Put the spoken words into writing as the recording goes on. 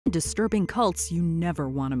disturbing cults you never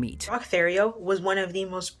want to meet. Roch Therriault was one of the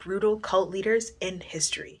most brutal cult leaders in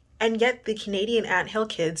history, and yet the Canadian Anthill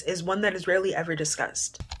Kids is one that is rarely ever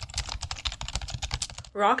discussed.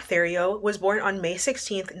 Roch Therriault was born on May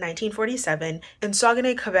 16, 1947 in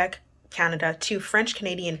Saguenay, Quebec, Canada, to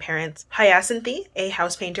French-Canadian parents, Hyacinthe, a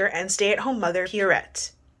house painter, and stay-at-home mother,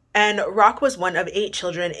 Pierrette. And Roch was one of 8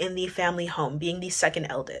 children in the family home, being the second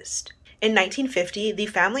eldest. In 1950, the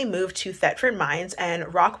family moved to Thetford Mines,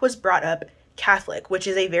 and Roch was brought up Catholic, which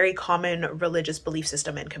is a very common religious belief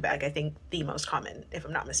system in Quebec. I think the most common, if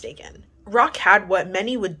I'm not mistaken. Roch had what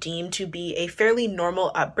many would deem to be a fairly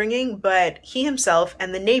normal upbringing, but he himself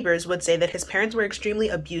and the neighbors would say that his parents were extremely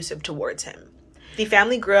abusive towards him. The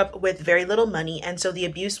family grew up with very little money, and so the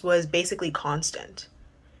abuse was basically constant.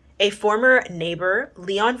 A former neighbor,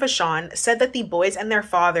 Leon Vachon, said that the boys and their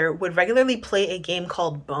father would regularly play a game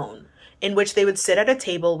called Bone, in which they would sit at a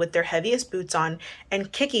table with their heaviest boots on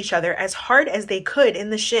and kick each other as hard as they could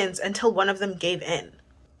in the shins until one of them gave in.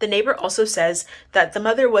 The neighbor also says that the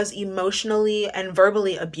mother was emotionally and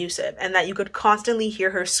verbally abusive, and that you could constantly hear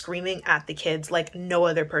her screaming at the kids like no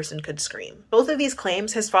other person could scream. Both of these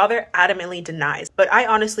claims his father adamantly denies, but I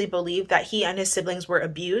honestly believe that he and his siblings were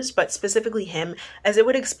abused, but specifically him, as it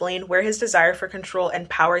would explain where his desire for control and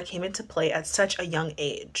power came into play at such a young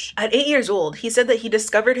age. At 8 years old, he said that he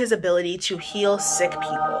discovered his ability to heal sick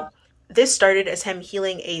people. This started as him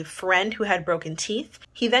healing a friend who had broken teeth.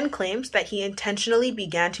 He then claims that he intentionally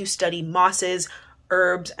began to study mosses,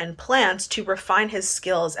 herbs, and plants to refine his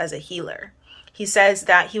skills as a healer. He says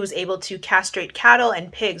that he was able to castrate cattle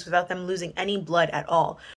and pigs without them losing any blood at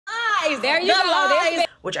all. There you go.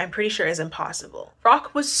 Which I'm pretty sure is impossible.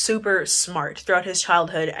 Roch was super smart throughout his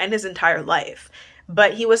childhood and his entire life,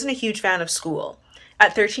 but he wasn't a huge fan of school.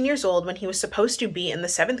 At 13 years old, when he was supposed to be in the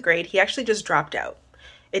 7th grade, he actually just dropped out.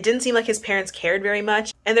 It didn't seem like his parents cared very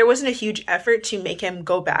much, and there wasn't a huge effort to make him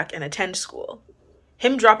go back and attend school.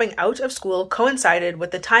 Him dropping out of school coincided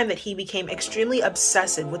with the time that he became extremely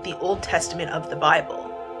obsessive with the Old Testament of the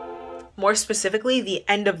Bible. More specifically, the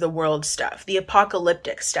end of the world stuff, the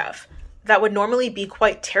apocalyptic stuff, that would normally be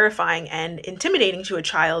quite terrifying and intimidating to a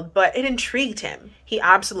child, but it intrigued him. He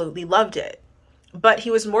absolutely loved it. But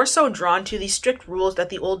he was more so drawn to the strict rules that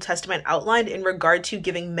the Old Testament outlined in regard to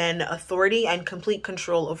giving men authority and complete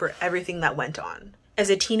control over everything that went on. As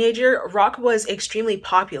a teenager, Roch was extremely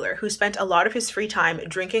popular, who spent a lot of his free time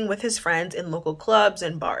drinking with his friends in local clubs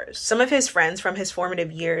and bars. Some of his friends from his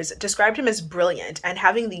formative years described him as brilliant and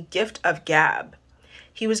having the gift of gab.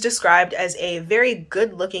 He was described as a very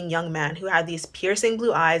good-looking young man who had these piercing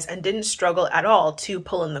blue eyes and didn't struggle at all to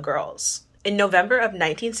pull in the girls. In November of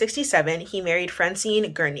 1967, he married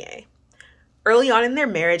Francine Gurnier. Early on in their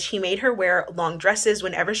marriage, he made her wear long dresses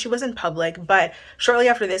whenever she was in public, but shortly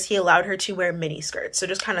after this, he allowed her to wear miniskirts, so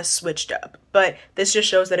just kind of switched up. But this just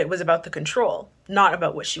shows that it was about the control, not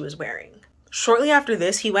about what she was wearing. Shortly after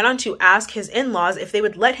this, he went on to ask his in-laws if they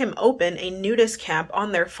would let him open a nudist camp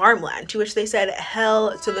on their farmland, to which they said,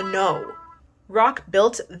 hell to the no. Roch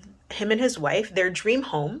built him and his wife their dream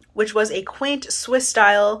home, which was a quaint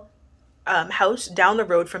Swiss-style house down the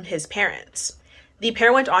road from his parents. The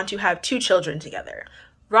pair went on to have 2 children together.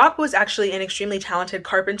 Roch was actually an extremely talented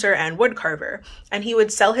carpenter and woodcarver, and he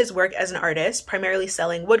would sell his work as an artist, primarily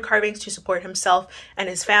selling wood carvings to support himself and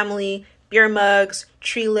his family, beer mugs,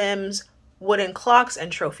 tree limbs, wooden clocks,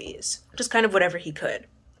 and trophies. Just kind of whatever he could.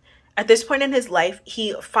 At this point in his life,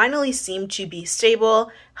 he finally seemed to be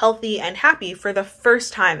stable, healthy, and happy for the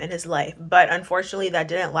first time in his life, but unfortunately that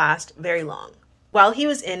didn't last very long. While he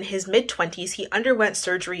was in his mid-20s, he underwent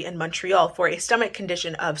surgery in Montreal for a stomach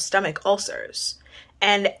condition of stomach ulcers.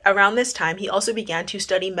 And around this time, he also began to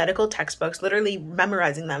study medical textbooks, literally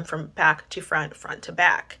memorizing them from back to front, front to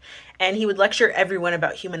back. And he would lecture everyone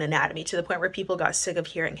about human anatomy to the point where people got sick of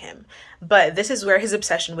hearing him. But this is where his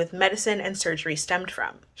obsession with medicine and surgery stemmed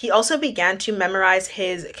from. He also began to memorize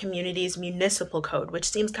his community's municipal code, which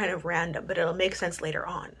seems kind of random, but it'll make sense later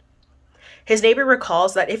on. His neighbor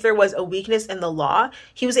recalls that if there was a weakness in the law,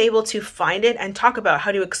 he was able to find it and talk about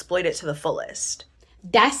how to exploit it to the fullest.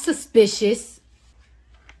 That's suspicious.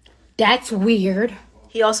 That's weird.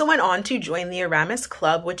 He also went on to join the Aramis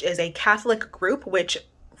Club, which is a Catholic group which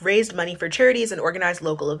raised money for charities and organized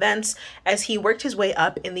local events. As he worked his way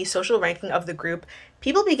up in the social ranking of the group,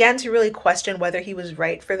 people began to really question whether he was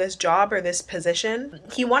right for this job or this position.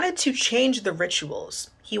 He wanted to change the rituals.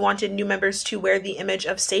 He wanted new members to wear the image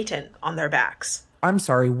of Satan on their backs. I'm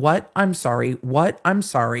sorry, what? I'm sorry, what? I'm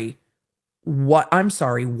sorry. What? I'm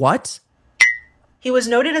sorry, what? He was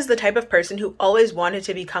noted as the type of person who always wanted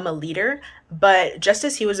to become a leader, but just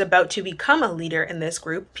as he was about to become a leader in this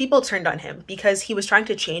group, people turned on him because he was trying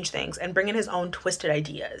to change things and bring in his own twisted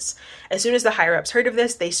ideas. As soon as the higher-ups heard of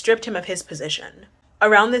this, they stripped him of his position.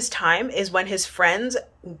 Around this time is when his friends,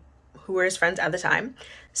 who were his friends at the time,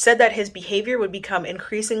 said that his behavior would become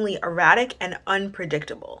increasingly erratic and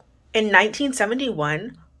unpredictable. In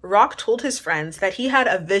 1971, Roch told his friends that he had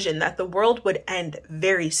a vision that the world would end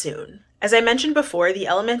very soon. As I mentioned before, the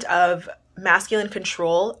element of masculine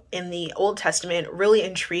control in the Old Testament really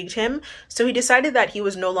intrigued him, so he decided that he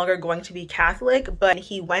was no longer going to be Catholic, but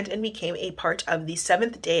he went and became a part of the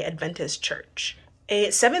Seventh-day Adventist Church.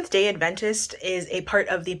 A Seventh-day Adventist is a part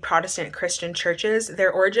of the Protestant Christian churches.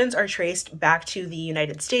 Their origins are traced back to the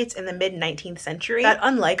United States in the mid-19th century. That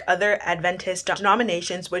unlike other Adventist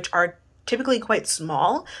denominations, which are typically quite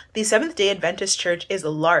small, the Seventh-day Adventist Church is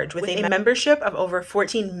large, with a membership of over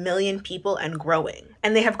 14 million people and growing.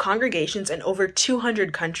 And they have congregations in over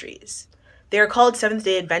 200 countries. They are called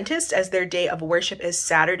Seventh-day Adventists as their day of worship is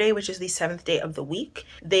Saturday, which is the seventh day of the week.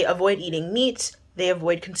 They avoid eating meat, they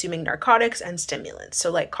avoid consuming narcotics and stimulants,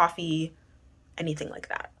 so like coffee, anything like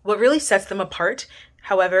that. What really sets them apart,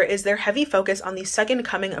 however, is their heavy focus on the second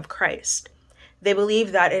coming of Christ. They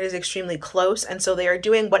believe that it is extremely close, and so they are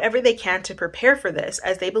doing whatever they can to prepare for this,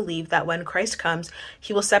 as they believe that when Christ comes,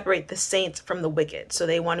 he will separate the saints from the wicked, so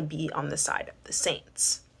they want to be on the side of the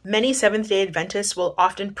saints. Many Seventh-day Adventists will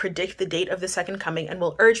often predict the date of the second coming and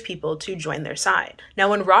will urge people to join their side. Now,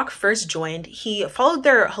 when Roch first joined, he followed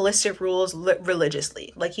their holistic rules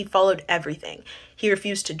religiously, like he followed everything. He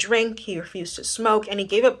refused to drink, he refused to smoke, and he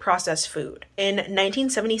gave up processed food. In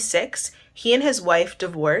 1976, he and his wife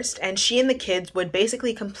divorced, and she and the kids would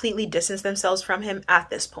basically completely distance themselves from him at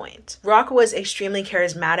this point. Roch was extremely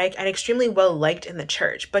charismatic and extremely well liked in the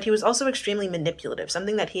church, but he was also extremely manipulative,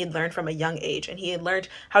 something that he had learned from a young age, and he had learned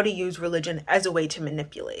how to use religion as a way to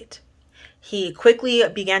manipulate. He quickly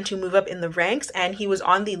began to move up in the ranks, and he was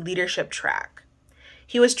on the leadership track.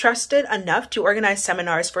 He was trusted enough to organize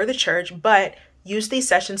seminars for the church, but used these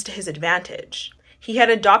sessions to his advantage. He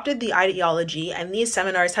had adopted the ideology, and these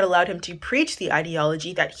seminars had allowed him to preach the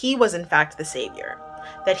ideology that he was in fact the savior,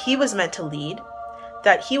 that he was meant to lead,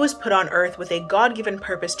 that he was put on earth with a God-given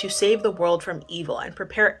purpose to save the world from evil and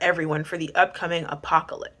prepare everyone for the upcoming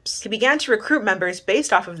apocalypse. He began to recruit members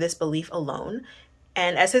based off of this belief alone,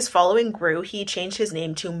 and as his following grew, he changed his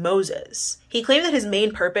name to Moses. He claimed that his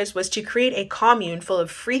main purpose was to create a commune full of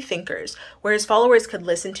free thinkers where his followers could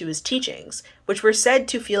listen to his teachings, which were said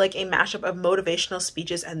to feel like a mashup of motivational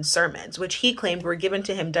speeches and sermons, which he claimed were given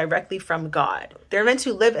to him directly from God. They're meant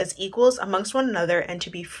to live as equals amongst one another and to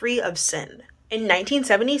be free of sin. In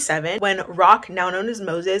 1977, when Roch, now known as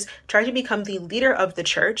Moses, tried to become the leader of the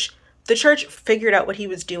church figured out what he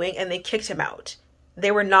was doing and they kicked him out. They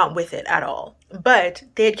were not with it at all. But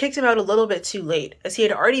they had kicked him out a little bit too late, as he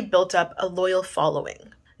had already built up a loyal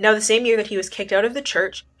following. Now, the same year that he was kicked out of the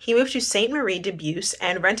church, he moved to Sainte Marie de Beauce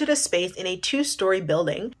and rented a space in a 2-story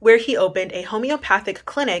building where he opened a homeopathic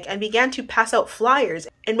clinic and began to pass out flyers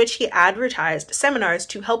in which he advertised seminars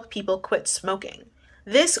to help people quit smoking.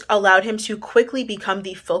 This allowed him to quickly become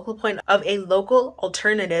the focal point of a local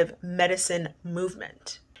alternative medicine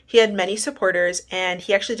movement. He had many supporters, and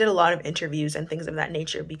he actually did a lot of interviews and things of that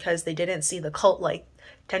nature because they didn't see the cult-like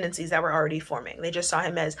tendencies that were already forming. They just saw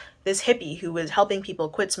him as this hippie who was helping people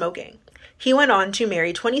quit smoking. He went on to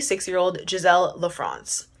marry 26-year-old Giselle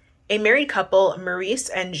Lafrance. A married couple, Maurice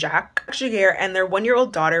and Jacques Jaguar, and their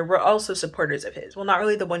 1-year-old daughter were also supporters of his. Well, not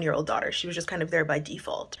really the 1-year-old daughter. She was just kind of there by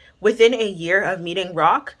default. Within a year of meeting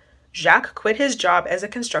Roch, Jacques quit his job as a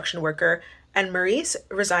construction worker, and Maurice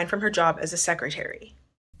resigned from her job as a secretary.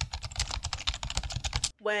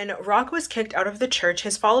 When Roch was kicked out of the church,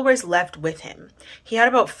 his followers left with him. He had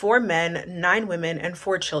about 4 men, 9 women, and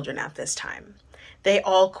 4 children at this time. They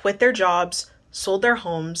all quit their jobs, sold their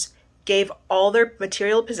homes, gave all their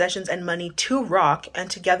material possessions and money to Roch,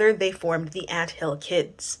 and together they formed the Ant Hill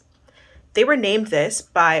Kids. They were named this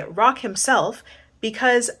by Roch himself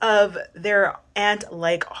because of their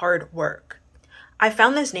ant-like hard work. I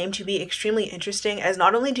found this name to be extremely interesting, as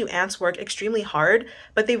not only do ants work extremely hard,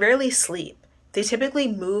 but they rarely sleep. They typically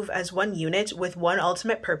move as one unit with one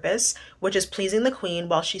ultimate purpose, which is pleasing the queen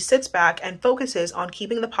while she sits back and focuses on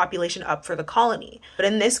keeping the population up for the colony. But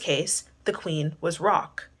in this case, the queen was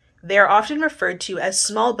Roch. They are often referred to as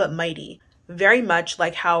small but mighty, very much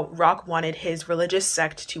like how Roch wanted his religious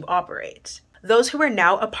sect to operate. Those who were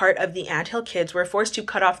now a part of the Anthill Kids were forced to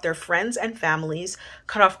cut off their friends and families,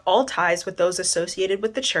 cut off all ties with those associated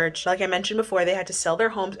with the church. Like I mentioned before, they had to sell their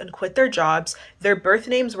homes and quit their jobs. Their birth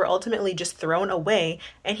names were ultimately just thrown away,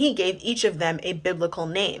 and he gave each of them a biblical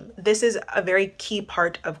name. This is a very key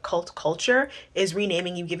part of cult culture, is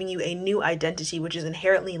renaming you, giving you a new identity, which is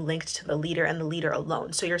inherently linked to the leader and the leader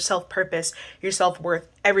alone. So your self-purpose, your self-worth,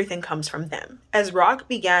 everything comes from them. As Roch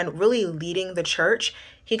began really leading the church,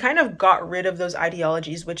 he kind of got rid of those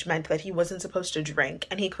ideologies, which meant that he wasn't supposed to drink,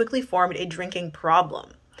 and he quickly formed a drinking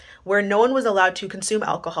problem, where no one was allowed to consume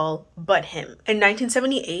alcohol but him. In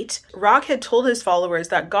 1978, Roch had told his followers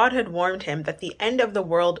that God had warned him that the end of the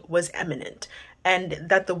world was imminent, and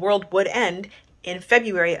that the world would end in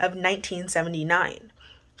February of 1979.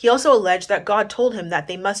 He also alleged that God told him that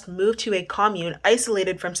they must move to a commune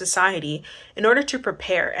isolated from society in order to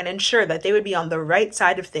prepare and ensure that they would be on the right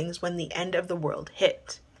side of things when the end of the world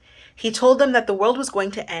hit. He told them that the world was going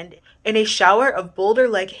to end in a shower of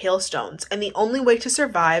boulder-like hailstones, and the only way to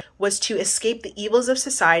survive was to escape the evils of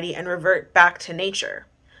society and revert back to nature.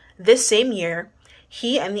 This same year,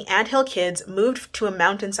 he and the Anthill Kids moved to a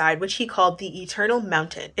mountainside which he called the Eternal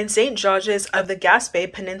Mountain in St. George's of the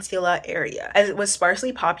Gaspé Peninsula area, as it was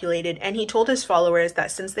sparsely populated, and he told his followers that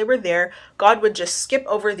since they were there, God would just skip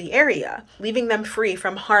over the area, leaving them free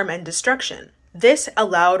from harm and destruction. This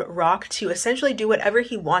allowed Roch to essentially do whatever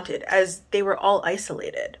he wanted, as they were all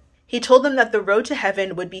isolated. He told them that the road to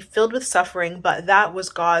heaven would be filled with suffering, but that was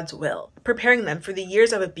God's will, preparing them for the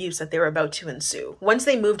years of abuse that they were about to ensue. Once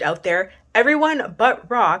they moved out there, everyone but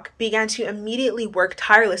Roch began to immediately work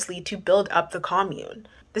tirelessly to build up the commune.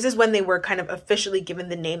 This is when they were kind of officially given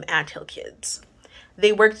the name Anthill Kids.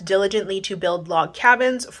 They worked diligently to build log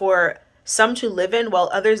cabins for some to live in, while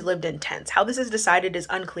others lived in tents. How this is decided is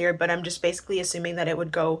unclear, but I'm just basically assuming that it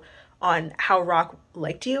would go on how Roch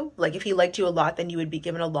liked you. Like, if he liked you a lot, then you would be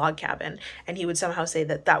given a log cabin, and he would somehow say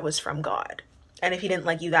that that was from God. And if he didn't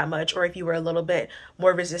like you that much, or if you were a little bit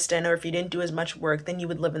more resistant, or if you didn't do as much work, then you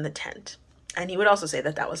would live in the tent. And he would also say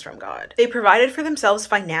that that was from God. They provided for themselves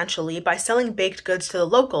financially by selling baked goods to the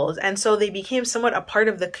locals, and so they became somewhat a part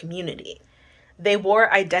of the community. They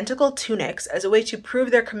wore identical tunics as a way to prove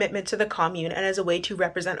their commitment to the commune and as a way to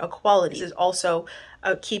represent equality. This is also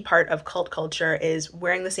a key part of cult culture, is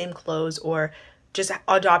wearing the same clothes or just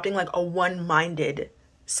adopting like a one-minded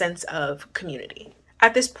sense of community.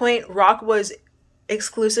 At this point, Roch was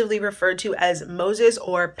exclusively referred to as Moses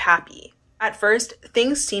or Pappy. At first,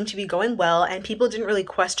 things seemed to be going well and people didn't really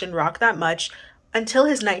question Roch that much, until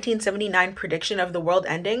his 1979 prediction of the world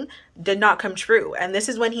ending did not come true, and this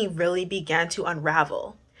is when he really began to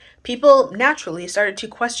unravel. People naturally started to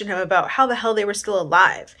question him about how the hell they were still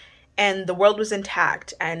alive, and the world was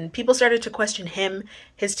intact, and people started to question him,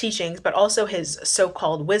 his teachings, but also his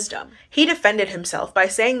so-called wisdom. He defended himself by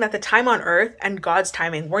saying that the time on Earth and God's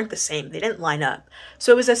timing weren't the same, they didn't line up.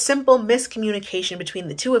 So it was a simple miscommunication between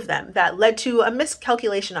the two of them that led to a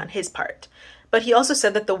miscalculation on his part. But he also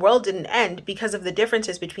said that the world didn't end because of the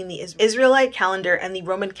differences between the Israelite calendar and the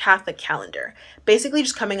Roman Catholic calendar, basically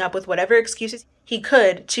just coming up with whatever excuses he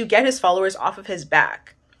could to get his followers off of his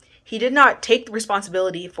back. He did not take the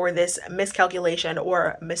responsibility for this miscalculation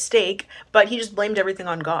or mistake, but he just blamed everything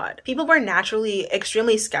on God. People were naturally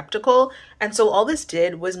extremely skeptical, and so all this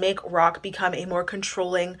did was make Roch become a more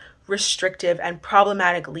controlling, restrictive, and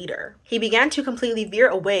problematic leader. He began to completely veer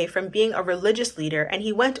away from being a religious leader, and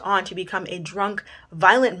he went on to become a drunk,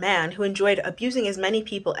 violent man who enjoyed abusing as many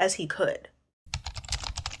people as he could.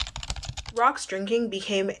 Roch's drinking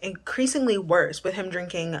became increasingly worse, with him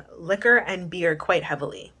drinking liquor and beer quite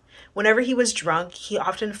heavily. Whenever he was drunk, he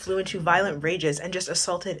often flew into violent rages and just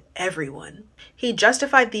assaulted everyone. He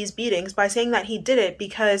justified these beatings by saying that he did it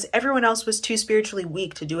because everyone else was too spiritually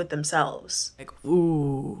weak to do it themselves. Like,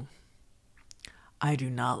 ooh, I do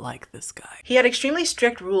not like this guy. He had extremely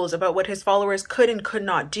strict rules about what his followers could and could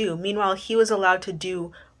not do. Meanwhile, he was allowed to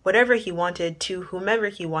do whatever he wanted to whomever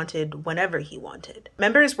he wanted, whenever he wanted.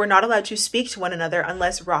 Members were not allowed to speak to one another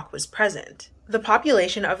unless Roch was present. The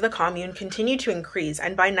population of the commune continued to increase,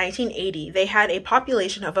 and by 1980, they had a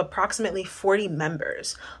population of approximately 40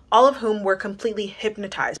 members, all of whom were completely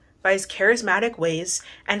hypnotized by his charismatic ways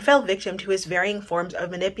and fell victim to his varying forms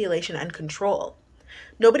of manipulation and control.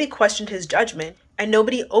 Nobody questioned his judgment, and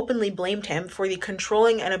nobody openly blamed him for the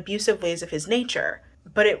controlling and abusive ways of his nature,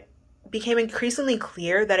 but it became increasingly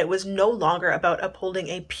clear that it was no longer about upholding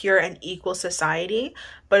a pure and equal society,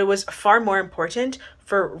 but it was far more important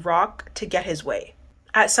for Roch to get his way.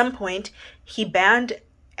 At some point, he banned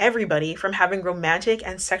everybody from having romantic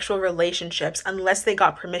and sexual relationships unless they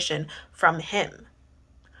got permission from him.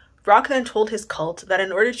 Roch then told his cult that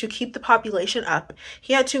in order to keep the population up,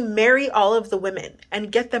 he had to marry all of the women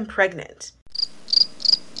and get them pregnant.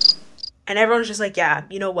 And everyone's just like, yeah,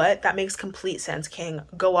 you know what? That makes complete sense, King.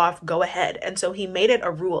 Go off, go ahead. And so he made it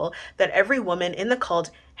a rule that every woman in the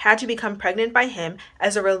cult had to become pregnant by him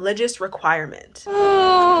as a religious requirement.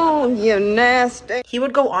 Oh, you nasty. He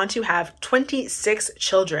would go on to have 26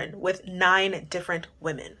 children with 9 different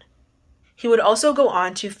women. He would also go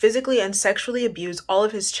on to physically and sexually abuse all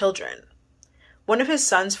of his children. One of his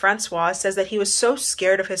sons, Francois, says that he was so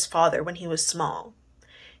scared of his father when he was small.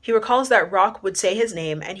 He recalls that Roch would say his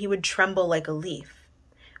name and he would tremble like a leaf.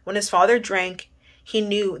 When his father drank, he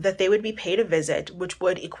knew that they would be paid a visit, which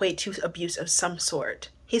would equate to abuse of some sort.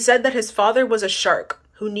 He said that his father was a shark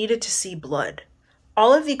who needed to see blood.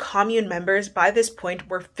 All of the commune members by this point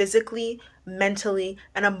were physically, mentally,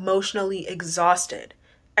 and emotionally exhausted.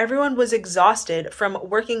 Everyone was exhausted from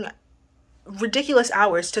working ridiculous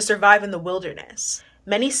hours to survive in the wilderness.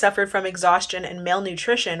 Many suffered from exhaustion and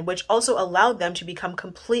malnutrition, which also allowed them to become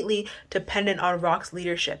completely dependent on Roch's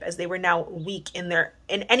leadership, as they were now weak in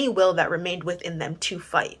any will that remained within them to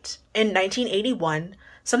fight. In 1981,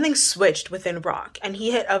 something switched within Roch, and he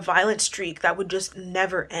hit a violent streak that would just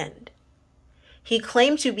never end. He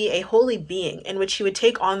claimed to be a holy being in which he would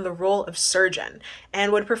take on the role of surgeon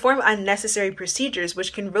and would perform unnecessary procedures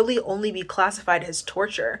which can really only be classified as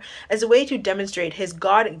torture, as a way to demonstrate his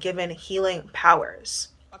God-given healing powers.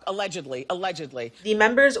 Allegedly. The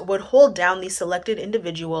members would hold down the selected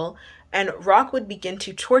individual, and Roch would begin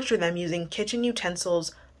to torture them using kitchen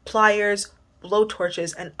utensils, pliers,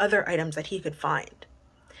 blowtorches, and other items that he could find.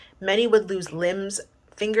 Many would lose limbs,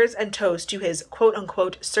 fingers, and toes to his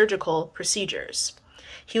quote-unquote surgical procedures.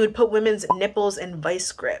 He would put women's nipples in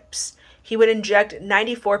vice grips. He would inject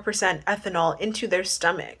 94% ethanol into their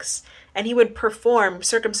stomachs, and he would perform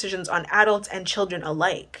circumcisions on adults and children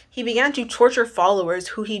alike. He began to torture followers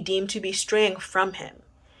who he deemed to be straying from him.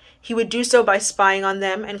 He would do so by spying on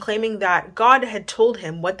them and claiming that God had told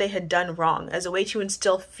him what they had done wrong, as a way to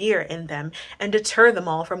instill fear in them and deter them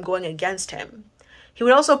all from going against him. He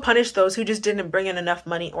would also punish those who just didn't bring in enough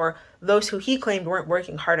money, or those who he claimed weren't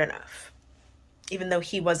working hard enough, even though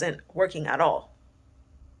he wasn't working at all.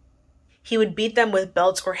 He would beat them with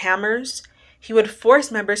belts or hammers. He would force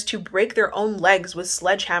members to break their own legs with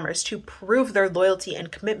sledgehammers to prove their loyalty and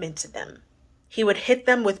commitment to them. He would hit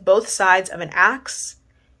them with both sides of an axe.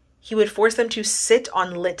 He would force them to sit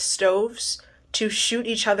on lit stoves, to shoot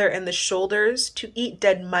each other in the shoulders, to eat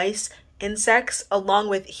dead mice, insects, along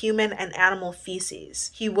with human and animal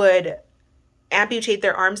feces. He would amputate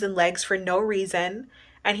their arms and legs for no reason,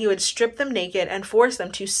 and he would strip them naked and force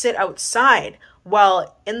them to sit outside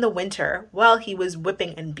in the winter while he was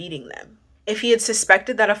whipping and beating them. If he had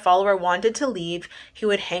suspected that a follower wanted to leave, he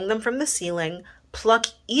would hang them from the ceiling, pluck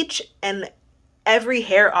each and every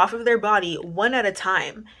hair off of their body one at a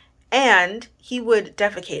time, and he would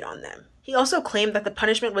defecate on them. He also claimed that the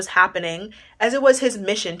punishment was happening as it was his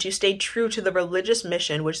mission to stay true to the religious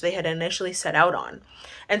mission which they had initially set out on.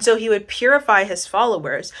 And so he would purify his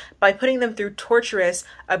followers by putting them through torturous,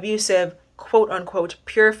 abusive, quote-unquote,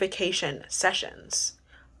 purification sessions.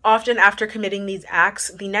 Often after committing these acts,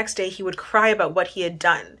 the next day he would cry about what he had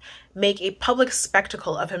done, make a public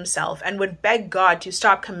spectacle of himself, and would beg God to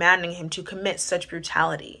stop commanding him to commit such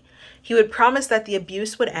brutality. He would promise that the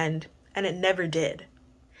abuse would end, and it never did.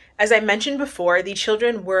 As I mentioned before, the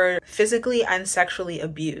children were physically and sexually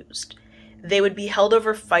abused. They would be held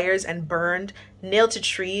over fires and burned, nailed to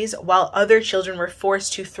trees, while other children were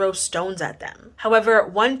forced to throw stones at them. However,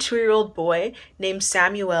 one 2-year-old boy named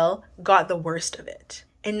Samuel got the worst of it.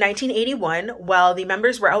 In 1981, while the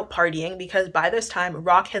members were out partying, because by this time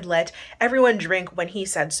Roch had let everyone drink when he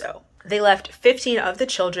said so, they left 15 of the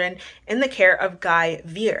children in the care of Guy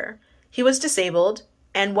Veer. He was disabled,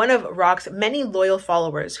 and one of Roch's many loyal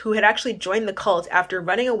followers who had actually joined the cult after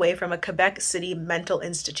running away from a Quebec City mental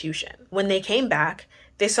institution. When they came back,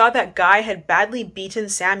 they saw that Guy had badly beaten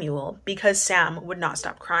Samuel because Sam would not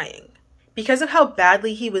stop crying. Because of how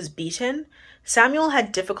badly he was beaten, Samuel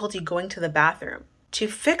had difficulty going to the bathroom. To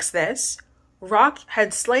fix this, Roch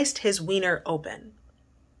had sliced his wiener open.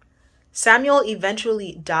 Samuel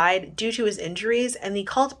eventually died due to his injuries, and the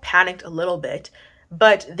cult panicked a little bit,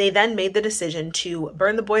 but they then made the decision to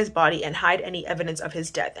burn the boy's body and hide any evidence of his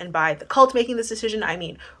death. And by the cult making this decision, I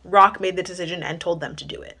mean Roch made the decision and told them to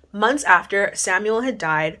do it. Months after Samuel had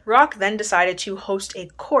died, Roch then decided to host a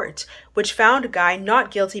court, which found Guy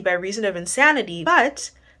not guilty by reason of insanity,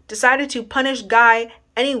 but decided to punish Guy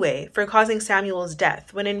anyway for causing Samuel's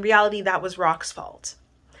death, when in reality that was Roch's fault.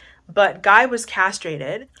 but Guy was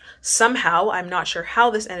castrated. Somehow, I'm not sure how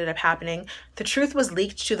this ended up happening, the truth was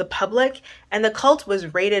leaked to the public and the cult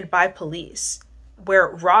was raided by police, where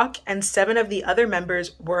Roch and 7 of the other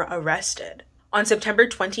members were arrested. On September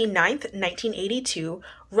 29, 1982,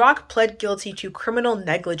 Roch pled guilty to criminal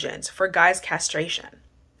negligence for Guy's castration.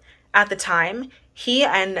 At the time, he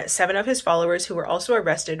and 7 of his followers who were also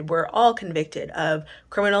arrested were all convicted of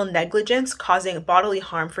criminal negligence causing bodily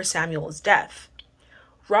harm for Samuel's death.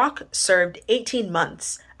 Roch served 18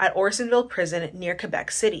 months at Orsonville Prison near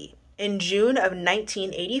Quebec City. In June of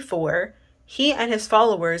 1984, he and his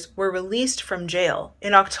followers were released from jail.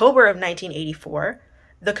 In October of 1984,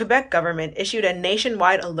 the Quebec government issued a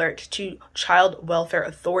nationwide alert to child welfare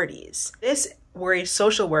authorities. This worried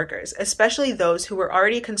social workers, especially those who were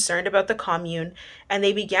already concerned about the commune, and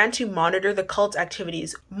they began to monitor the cult's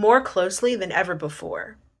activities more closely than ever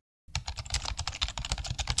before.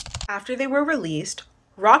 After they were released,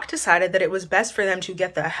 Roch decided that it was best for them to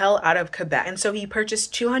get the hell out of Quebec, and so he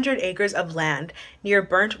purchased 200 acres of land near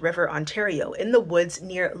Burnt River, Ontario, in the woods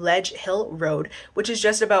near Ledge Hill Road, which is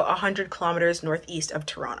just about 100 kilometers northeast of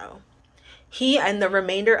Toronto. He and the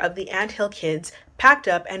remainder of the Anthill kids packed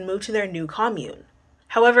up and moved to their new commune.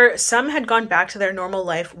 However, some had gone back to their normal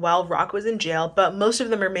life while Roch was in jail, but most of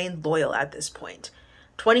them remained loyal at this point,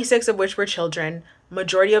 26 of which were children,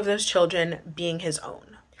 majority of those children being his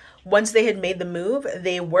own. Once they had made the move,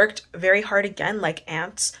 they worked very hard again like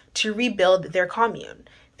ants to rebuild their commune.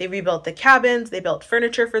 They rebuilt the cabins, they built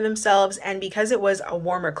furniture for themselves, and because it was a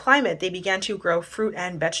warmer climate, they began to grow fruit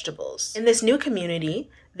and vegetables. In this new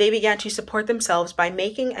community, they began to support themselves by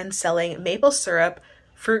making and selling maple syrup,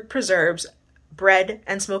 fruit preserves, bread,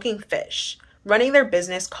 and smoking fish, running their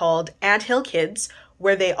business called Anthill Kids,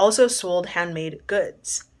 where they also sold handmade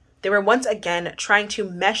goods. They were once again trying to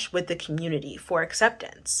mesh with the community for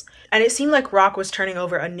acceptance. And it seemed like Roch was turning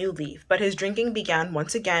over a new leaf, but his drinking began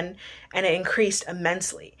once again, and it increased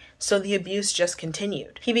immensely, so the abuse just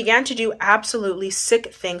continued. He began to do absolutely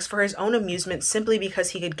sick things for his own amusement simply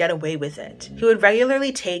because he could get away with it. He would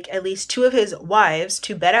regularly take at least 2 of his wives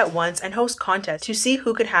to bed at once and host contests to see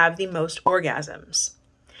who could have the most orgasms.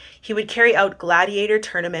 He would carry out gladiator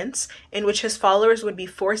tournaments in which his followers would be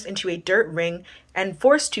forced into a dirt ring and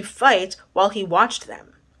forced to fight while he watched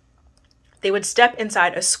them. They would step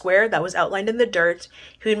inside a square that was outlined in the dirt.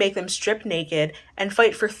 He would make them strip naked and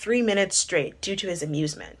fight for 3 minutes straight due to his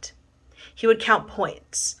amusement. He would count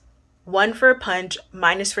points, 1 for a punch,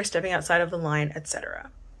 minus for stepping outside of the line,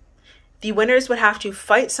 etc. The winners would have to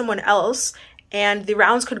fight someone else, and the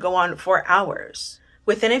rounds could go on for hours.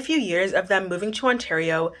 Within a few years of them moving to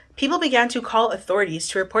Ontario, people began to call authorities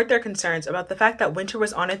to report their concerns about the fact that winter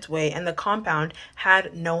was on its way and the compound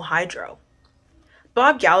had no hydro.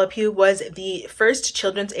 Bob Gallipue was the first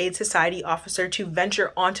Children's Aid Society officer to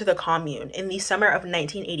venture onto the commune in the summer of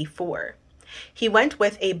 1984. He went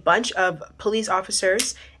with a bunch of police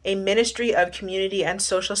officers, a Ministry of Community and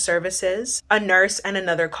Social Services, a nurse, and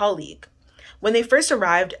another colleague. When they first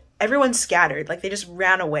arrived, everyone scattered, like they just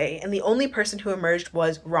ran away, and the only person who emerged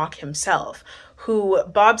was Roch himself, who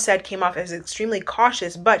Bob said came off as extremely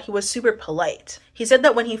cautious, but he was super polite. He said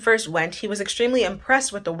that when he first went, he was extremely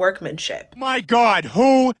impressed with the workmanship. My God,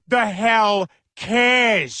 who the hell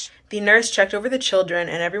cares? The nurse checked over the children,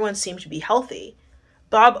 and everyone seemed to be healthy.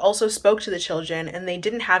 Bob also spoke to the children, and they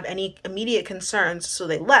didn't have any immediate concerns, so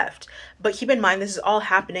they left. But keep in mind, this is all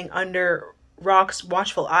happening under Roch's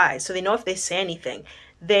watchful eye, so they know if they say anything,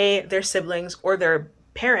 they, their siblings, or their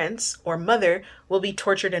parents or mother will be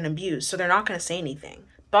tortured and abused, so they're not going to say anything.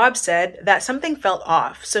 Bob said that something felt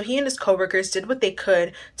off, so he and his coworkers did what they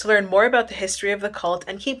could to learn more about the history of the cult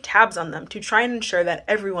and keep tabs on them to try and ensure that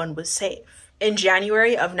everyone was safe. In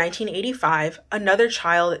January of 1985, another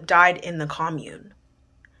child died in the commune.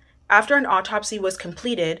 After an autopsy was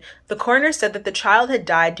completed, the coroner said that the child had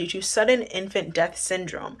died due to sudden infant death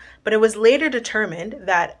syndrome, but it was later determined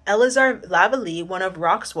that Elizar Lavallee, one of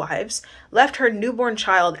Roch's wives, left her newborn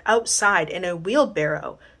child outside in a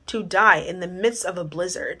wheelbarrow to die in the midst of a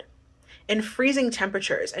blizzard in freezing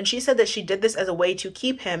temperatures, and she said that she did this as a way to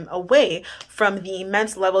keep him away from the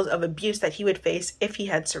immense levels of abuse that he would face if he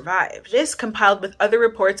had survived. This, compiled with other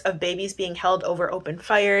reports of babies being held over open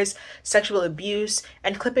fires, sexual abuse,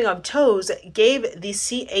 and clipping of toes, gave the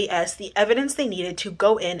CAS the evidence they needed to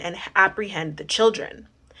go in and apprehend the children.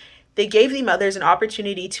 They gave the mothers an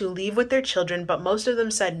opportunity to leave with their children, but most of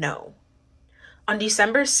them said no. On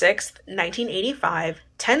December 6, 1985,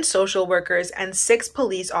 10 social workers and 6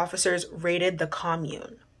 police officers raided the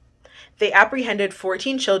commune. They apprehended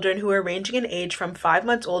 14 children who were ranging in age from 5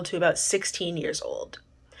 months old to about 16 years old.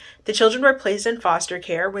 The children were placed in foster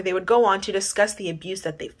care where they would go on to discuss the abuse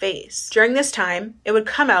that they faced. During this time, it would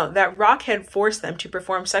come out that Roch had forced them to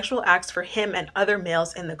perform sexual acts for him and other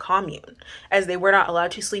males in the commune, as they were not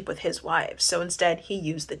allowed to sleep with his wives, so instead he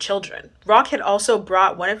used the children. Roch had also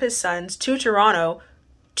brought one of his sons to Toronto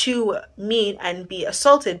to meet and be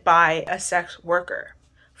assaulted by a sex worker.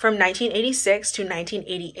 From 1986 to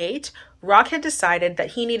 1988, Roch had decided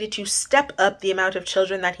that he needed to step up the amount of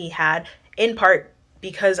children that he had, in part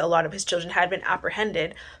because a lot of his children had been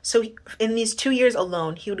apprehended. So in these 2 years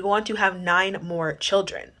alone, he would go on to have 9 more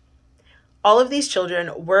children. All of these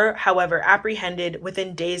children were, however, apprehended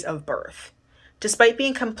within days of birth. Despite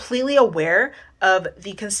being completely aware of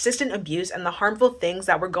the consistent abuse and the harmful things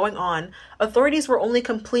that were going on, authorities were only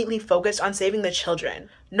completely focused on saving the children,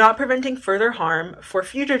 not preventing further harm for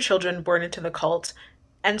future children born into the cult.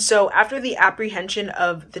 And so after the apprehension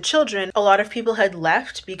of the children, a lot of people had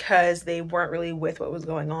left because they weren't really with what was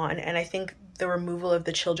going on. And I think the removal of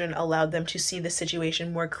the children allowed them to see the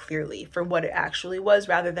situation more clearly for what it actually was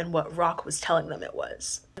rather than what Roch was telling them it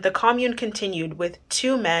was. The commune continued with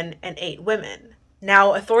 2 men and 8 women.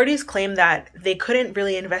 Now, authorities claim that they couldn't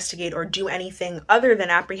really investigate or do anything other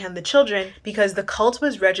than apprehend the children because the cult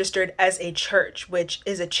was registered as a church, which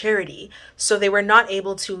is a charity, so they were not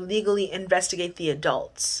able to legally investigate the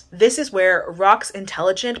adults. This is where Roch's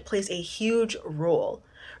intelligence plays a huge role.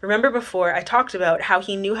 Remember before I talked about how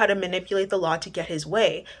he knew how to manipulate the law to get his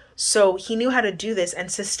way, so he knew how to do this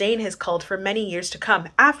and sustain his cult for many years to come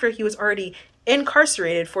after he was already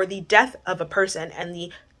incarcerated for the death of a person and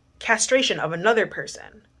the castration of another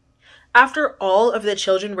person. After all of the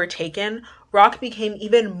children were taken, Roch became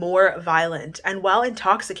even more violent, and while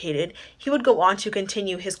intoxicated, he would go on to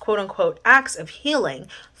continue his quote-unquote acts of healing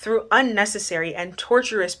through unnecessary and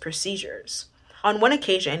torturous procedures. On one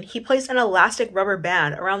occasion, he placed an elastic rubber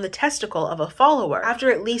band around the testicle of a follower.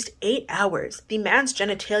 After at least 8 hours, the man's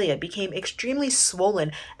genitalia became extremely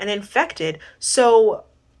swollen and infected, so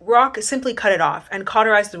Roch simply cut it off and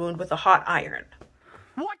cauterized the wound with a hot iron.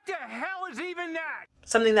 What the hell is even that?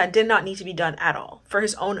 Something that did not need to be done at all, for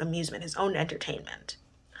his own amusement, his own entertainment.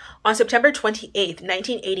 On September 28,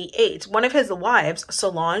 1988, one of his wives,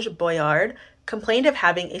 Solange Boyard, complained of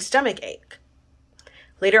having a stomach ache.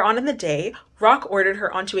 Later on in the day, Roch ordered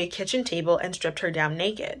her onto a kitchen table and stripped her down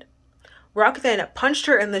naked. Roch then punched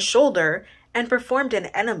her in the shoulder and performed an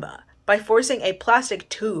enema by forcing a plastic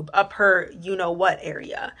tube up her you-know-what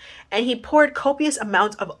area, and he poured copious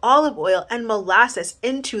amounts of olive oil and molasses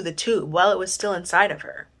into the tube while it was still inside of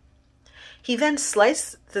her. He then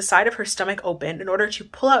sliced the side of her stomach open in order to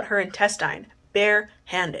pull out her intestine,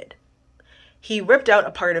 bare-handed. He ripped out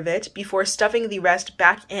a part of it before stuffing the rest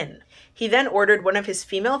back in. He then ordered one of his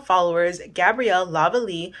female followers, Gabrielle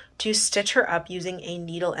Lavallee, to stitch her up using a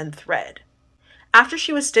needle and thread. After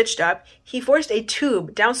she was stitched up, he forced a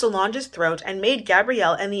tube down Solange's throat and made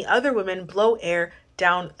Gabrielle and the other women blow air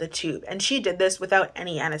down the tube. And she did this without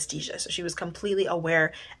any anesthesia, so she was completely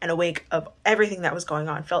aware and awake of everything that was going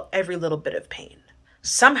on, felt every little bit of pain.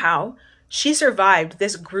 Somehow, she survived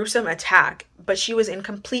this gruesome attack, but she was in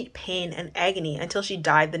complete pain and agony until she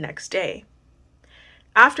died the next day.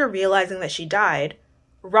 After realizing that she died,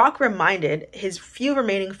 Roch reminded his few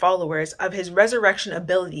remaining followers of his resurrection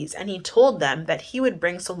abilities, and he told them that he would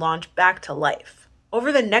bring Solange back to life.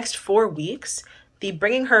 Over the next 4 weeks, the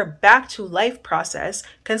bringing her back to life process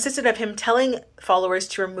consisted of him telling followers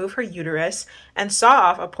to remove her uterus and saw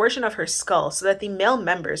off a portion of her skull so that the male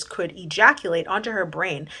members could ejaculate onto her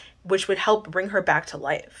brain, which would help bring her back to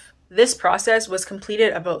life. This process was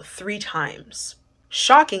completed about 3 times.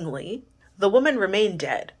 Shockingly, the woman remained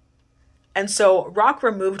dead. And so Roch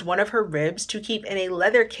removed one of her ribs to keep in a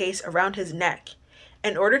leather case around his neck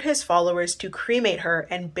and ordered his followers to cremate her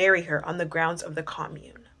and bury her on the grounds of the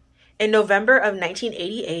commune. In November of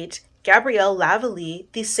 1988, Gabrielle Lavallee,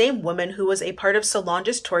 the same woman who was a part of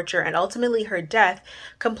Solange's torture and ultimately her death,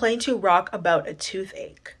 complained to Roch about a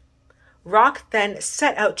toothache. Roch then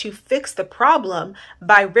set out to fix the problem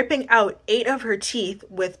by ripping out 8 of her teeth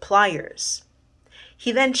with pliers.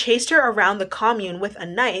 He then chased her around the commune with a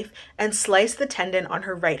knife and sliced the tendon on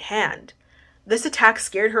her right hand. This attack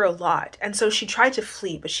scared her a lot, and so she tried to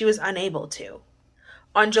flee, but she was unable to.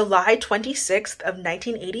 On July 26th of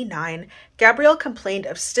 1989, Gabrielle complained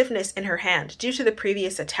of stiffness in her hand due to the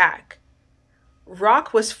previous attack.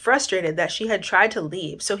 Roch was frustrated that she had tried to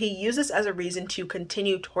leave, so he used this as a reason to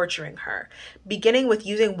continue torturing her, beginning with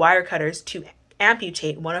using wire cutters to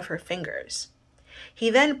amputate one of her fingers. He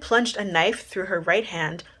then plunged a knife through her right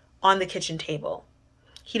hand on the kitchen table.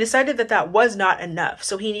 He decided that that was not enough,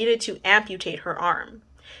 so he needed to amputate her arm.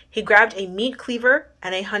 He grabbed a meat cleaver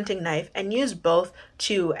and a hunting knife and used both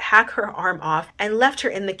to hack her arm off and left her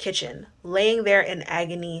in the kitchen, laying there in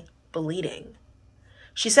agony, bleeding.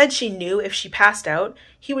 She said she knew if she passed out,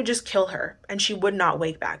 he would just kill her and she would not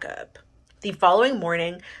wake back up. The following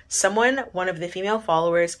morning, one of the female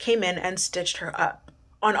followers, came in and stitched her up.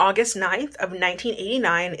 On August 9th of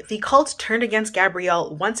 1989, the cult turned against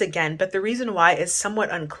Gabrielle once again, but the reason why is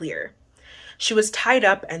somewhat unclear. She was tied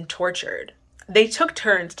up and tortured. They took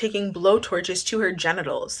turns taking blowtorches to her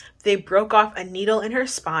genitals. They broke off a needle in her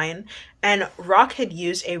spine, and Roch had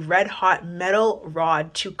used a red-hot metal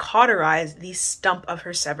rod to cauterize the stump of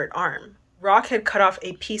her severed arm. Roch had cut off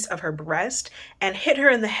a piece of her breast and hit her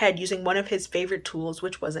in the head using one of his favorite tools,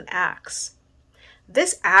 which was an axe.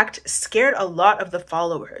 This act scared a lot of the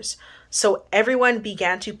followers, so everyone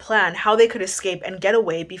began to plan how they could escape and get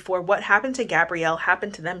away before what happened to Gabrielle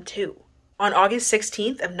happened to them too. On August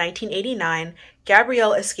 16th of 1989,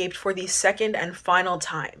 Gabrielle escaped for the second and final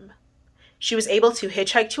time. She was able to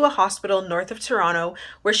hitchhike to a hospital north of Toronto,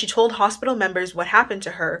 where she told hospital members what happened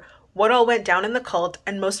to her, what all went down in the cult,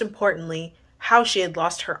 and most importantly, how she had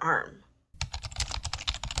lost her arm.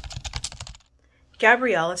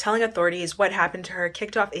 Gabrielle, telling authorities what happened to her,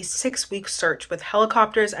 kicked off a 6-week search with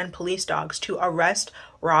helicopters and police dogs to arrest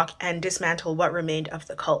Roch and dismantle what remained of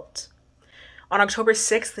the cult. On October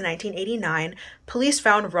 6, 1989, police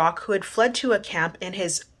found Roch, who had fled to a camp in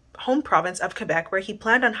his home province of Quebec where he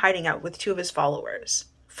planned on hiding out with 2 of his followers.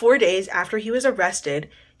 4 days after he was arrested,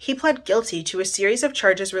 he pled guilty to a series of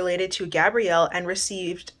charges related to Gabrielle and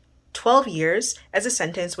received 12 years as a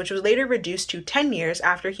sentence, which was later reduced to 10 years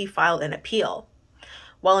after he filed an appeal.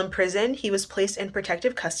 While in prison, he was placed in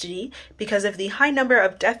protective custody because of the high number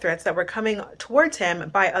of death threats that were coming towards him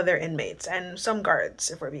by other inmates and some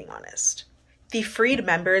guards, if we're being honest. The freed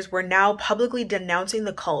members were now publicly denouncing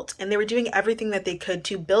the cult, and they were doing everything that they could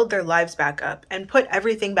to build their lives back up and put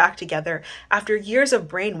everything back together after years of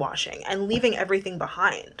brainwashing and leaving everything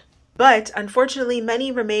behind. But unfortunately,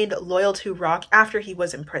 many remained loyal to Roch after he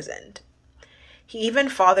was imprisoned. He even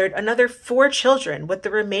fathered another 4 children with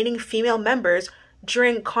the remaining female members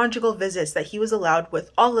during conjugal visits that he was allowed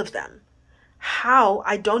with all of them. How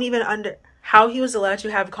he was allowed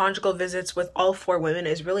to have conjugal visits with all 4 women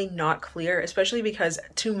is really not clear, especially because,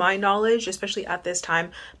 to my knowledge, especially at this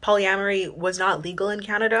time, polyamory was not legal in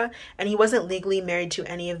Canada, and he wasn't legally married to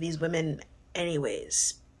any of these women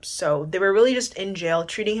anyways. So they were really just in jail,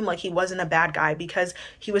 treating him like he wasn't a bad guy because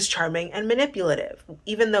he was charming and manipulative,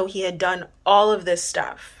 even though he had done all of this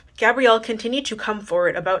stuff. Gabrielle continued to come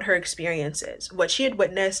forward about her experiences, what she had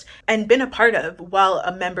witnessed and been a part of while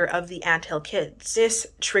a member of the Anthill Kids. This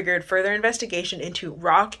triggered further investigation into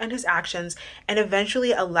Roch and his actions and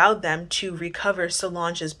eventually allowed them to recover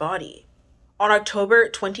Solange's body. On October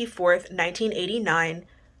 24th, 1989,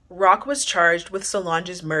 Roch was charged with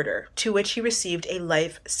Solange's murder, to which he received a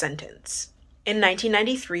life sentence. In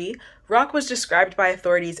 1993, Roch was described by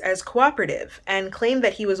authorities as cooperative and claimed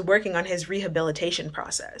that he was working on his rehabilitation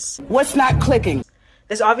process. What's not clicking?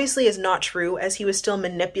 This obviously is not true, as he was still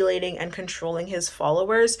manipulating and controlling his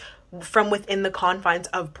followers from within the confines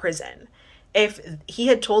of prison. If he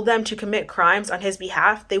had told them to commit crimes on his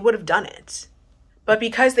behalf, they would have done it. But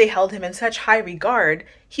because they held him in such high regard,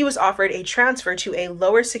 he was offered a transfer to a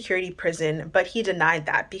lower security prison, but he denied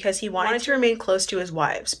that because he wanted to remain close to his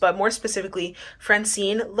wives, but more specifically,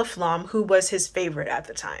 Francine Laflamme, who was his favorite at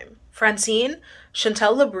the time. Francine,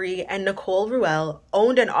 Chantal Labrie, and Nicole Ruel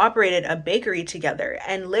owned and operated a bakery together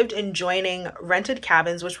and lived in joining rented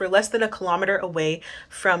cabins which were less than a kilometer away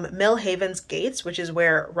from Millhaven's gates, which is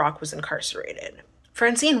where Roch was incarcerated.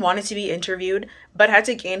 Francine wanted to be interviewed, but had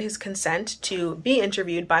to gain his consent to be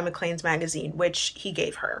interviewed by Maclean's magazine, which he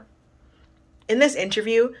gave her. In this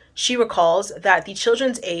interview, she recalls that the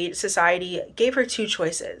Children's Aid Society gave her 2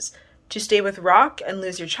 choices: to stay with Roch and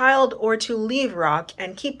lose your child, or to leave Roch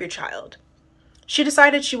and keep your child. She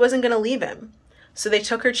decided she wasn't going to leave him, so they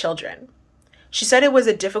took her children. She said it was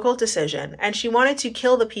a difficult decision, and she wanted to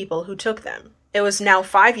kill the people who took them. It was now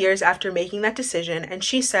 5 years after making that decision, and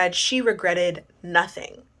she said she regretted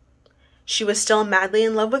nothing. She was still madly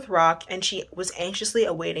in love with Roch, and she was anxiously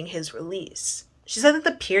awaiting his release. She said that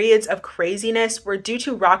the periods of craziness were due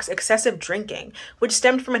to Roch's excessive drinking, which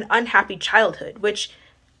stemmed from an unhappy childhood, which,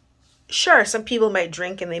 sure, some people might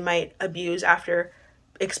drink and they might abuse after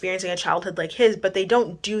experiencing a childhood like his, but they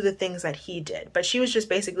don't do the things that he did. But she was just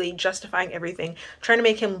basically justifying everything, trying to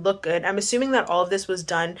make him look good. I'm assuming that all of this was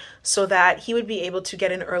done so that he would be able to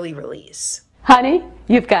get an early release. Honey,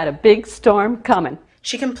 you've got a big storm coming.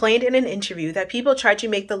 She complained in an interview that people tried to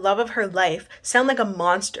make the love of her life sound like a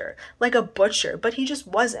monster, like a butcher, but he just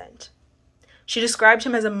wasn't. She described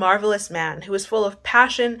him as a marvelous man who was full of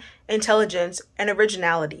passion, intelligence, and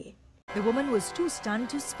originality. The woman was too stunned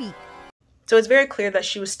to speak. So it's very clear that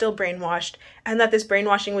she was still brainwashed, and that this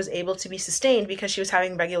brainwashing was able to be sustained because she was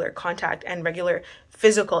having regular contact and regular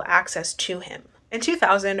physical access to him. In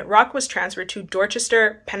 2000, Roch was transferred to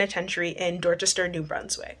Dorchester Penitentiary in Dorchester, New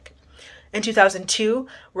Brunswick. In 2002,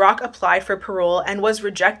 Roch applied for parole and was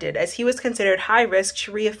rejected as he was considered high risk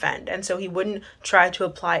to reoffend, and so he wouldn't try to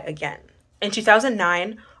apply again. In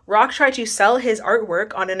 2009, Roch tried to sell his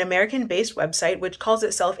artwork on an American-based website which calls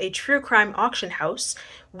itself a true crime auction house,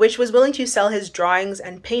 which was willing to sell his drawings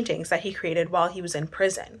and paintings that he created while he was in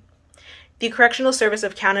prison. The Correctional Service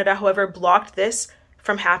of Canada, however, blocked this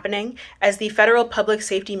from happening as the federal public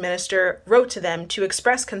safety minister wrote to them to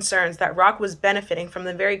express concerns that Roch was benefiting from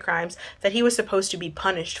the very crimes that he was supposed to be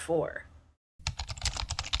punished for.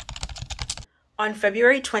 On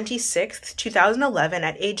February 26, 2011,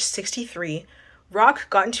 at age 63, Roch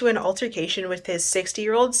got into an altercation with his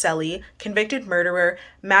 60-year-old cellie, convicted murderer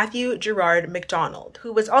Matthew Gerard MacDonald,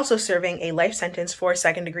 who was also serving a life sentence for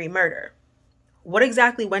second-degree murder. What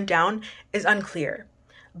exactly went down is unclear,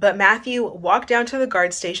 but Matthew walked down to the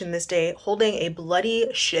guard station this day holding a bloody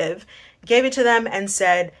shiv, gave it to them, and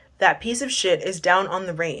said, "That piece of shit is down on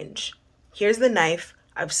the range. Here's the knife.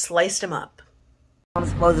 I've sliced him up." I'm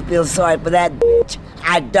supposed to feel sorry for that bitch.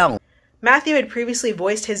 I don't. Matthew had previously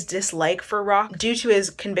voiced his dislike for Roch due to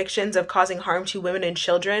his convictions of causing harm to women and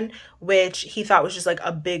children, which he thought was just like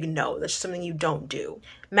a big no. That's just something you don't do.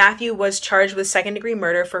 Matthew was charged with second-degree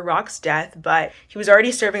murder for Roch's death, but he was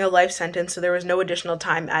already serving a life sentence, so there was no additional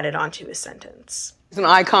time added onto his sentence. She's an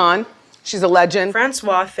icon. She's a legend. Roch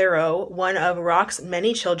Therriault, one of Roch's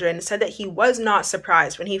many children, said that he was not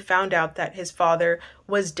surprised when he found out that his father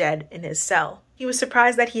was dead in his cell. He was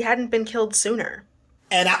surprised that he hadn't been killed sooner.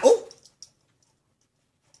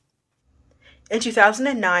 In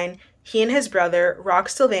 2009, he and his brother, Roch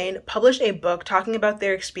Sylvain, published a book talking about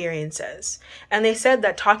their experiences, and they said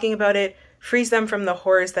that talking about it frees them from the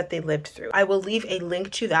horrors that they lived through. I will leave a link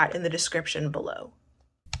to that in the description below.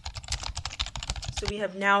 So we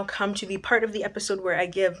have now come to the part of the episode where I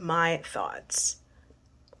give my thoughts.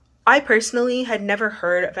 I personally had never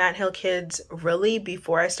heard of Ant Hill Kids really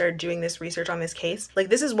before I started doing this research on this case. Like,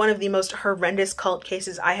 this is one of the most horrendous cult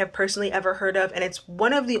cases I have personally ever heard of, and it's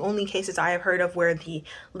one of the only cases I have heard of where the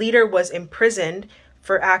leader was imprisoned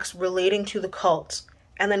for acts relating to the cult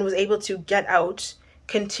and then was able to get out,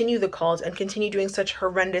 continue the cult, and continue doing such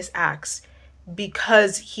horrendous acts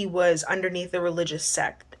because he was underneath the religious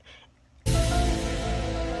sect.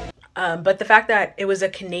 But the fact that it was a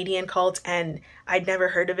Canadian cult and I'd never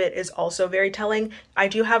heard of it is also very telling. I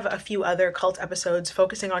do have a few other cult episodes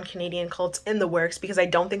focusing on Canadian cults in the works because I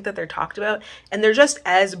don't think that they're talked about, and they're just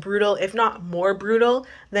as brutal, if not more brutal,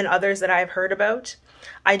 than others that I've heard about.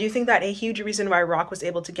 I do think that a huge reason why Roch was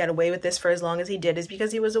able to get away with this for as long as he did is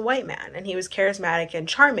because he was a white man and he was charismatic and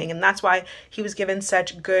charming, and that's why he was given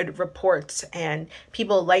such good reports and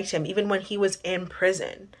people liked him even when he was in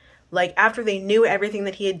prison. Like, after they knew everything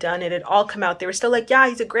that he had done, it had all come out, they were still like, yeah,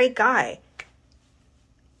 he's a great guy.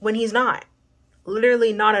 When he's not.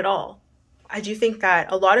 Literally not at all. I do think that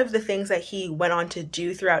a lot of the things that he went on to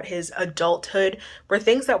do throughout his adulthood were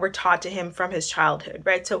things that were taught to him from his childhood,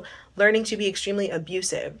 right? So learning to be extremely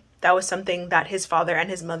abusive, that was something that his father and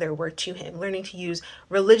his mother were to him. Learning to use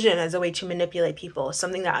religion as a way to manipulate people,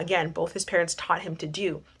 something that, again, both his parents taught him to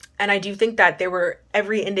do. And I do think that there were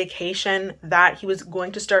every indication that he was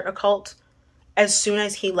going to start a cult as soon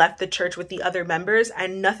as he left the church with the other members,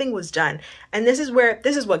 and nothing was done. And this is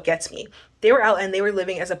what gets me. They were out and they were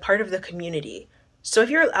living as a part of the community. So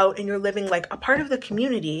if you're out and you're living like a part of the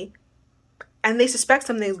community and they suspect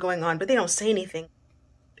something's going on, but they don't say anything.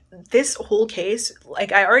 This whole case,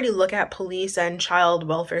 like, I already look at police and child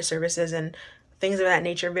welfare services and things of that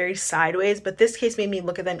nature very sideways, but this case made me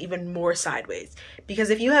look at them even more sideways. Because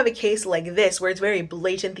if you have a case like this, where it's very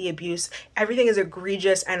blatant, the abuse, everything is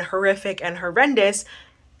egregious and horrific and horrendous,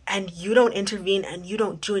 and you don't intervene and you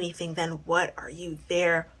don't do anything, then what are you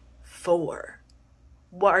there for?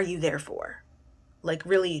 What are you there for? Like,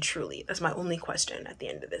 really, truly, that's my only question at the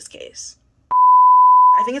end of this case.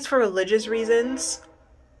 I think it's for religious reasons.